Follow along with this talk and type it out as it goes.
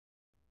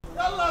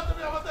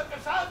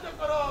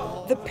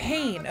The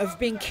pain of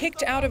being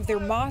kicked out of their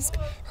mosque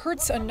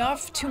hurts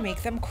enough to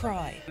make them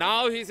cry.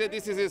 Now he said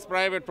this is his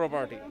private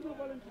property,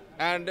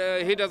 and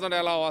he doesn't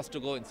allow us to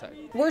go inside.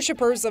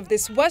 Worshippers of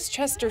this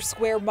Westchester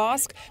Square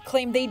mosque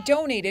claim they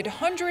donated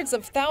hundreds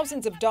of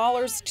thousands of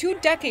dollars 2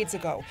 decades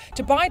ago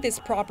to buy this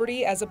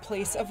property as a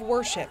place of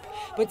worship.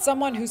 But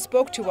someone who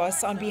spoke to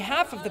us on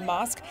behalf of the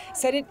mosque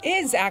said it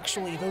is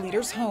actually the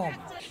leader's home.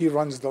 He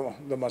runs the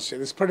masjid.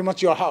 It's pretty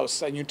much your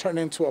house, and you turn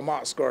it into a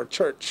mosque or a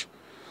church.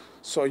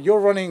 So you're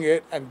running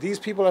it, and these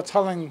people are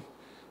telling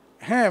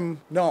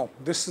him, no,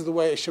 this is the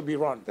way it should be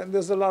run. Then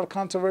there's a lot of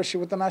controversy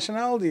with the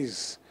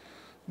nationalities.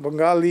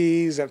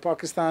 Bengalis and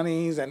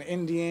Pakistanis and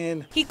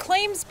Indian. He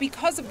claims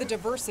because of the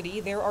diversity,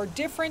 there are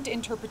different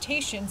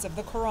interpretations of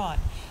the Quran,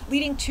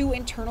 leading to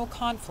internal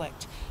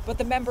conflict. But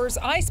the members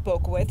I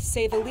spoke with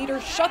say the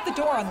leader shut the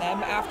door on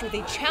them after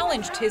they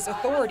challenged his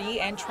authority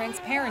and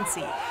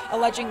transparency,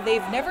 alleging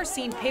they've never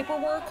seen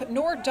paperwork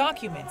nor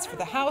documents for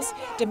the house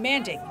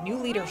demanding new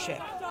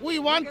leadership. We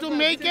want to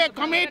make a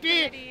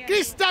committee,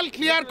 crystal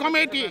clear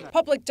committee.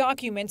 Public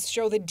documents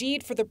show the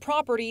deed for the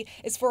property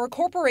is for a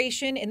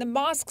corporation in the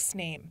mosque's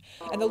name.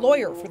 And the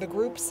lawyer for the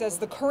group says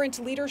the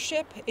current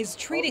leadership is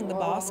treating the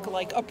mosque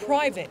like a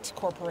private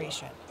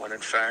corporation. When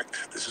in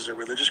fact, this is a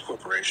religious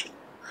corporation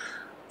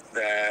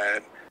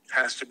that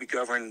has to be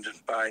governed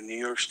by New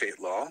York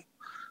state law,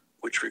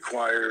 which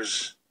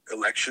requires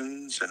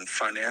elections and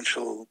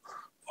financial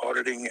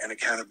auditing and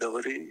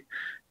accountability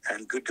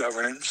and good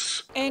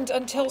governance. And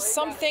until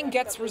something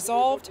gets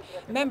resolved,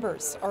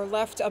 members are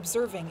left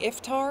observing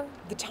iftar,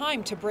 the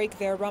time to break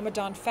their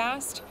Ramadan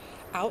fast,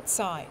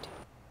 outside.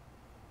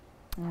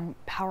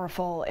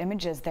 Powerful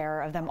images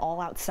there of them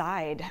all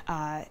outside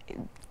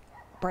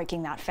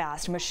breaking that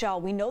fast.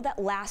 Michelle, we know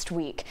that last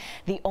week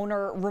the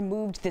owner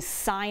removed the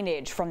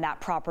signage from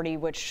that property,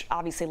 which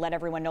obviously let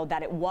everyone know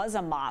that it was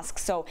a mosque.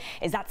 So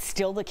is that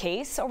still the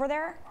case over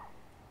there?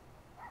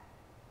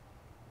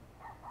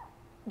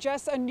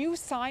 Jess, a new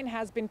sign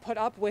has been put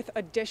up with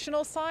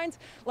additional signs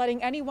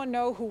letting anyone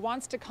know who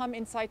wants to come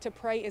inside to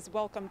pray is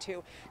welcome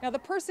to. Now, the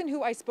person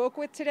who I spoke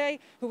with today,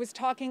 who was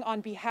talking on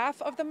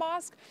behalf of the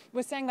mosque,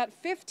 was saying that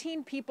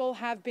 15 people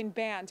have been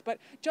banned. But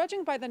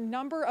judging by the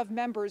number of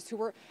members who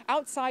were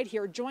outside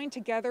here, joined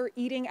together,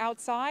 eating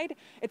outside,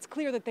 it's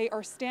clear that they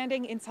are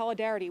standing in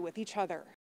solidarity with each other.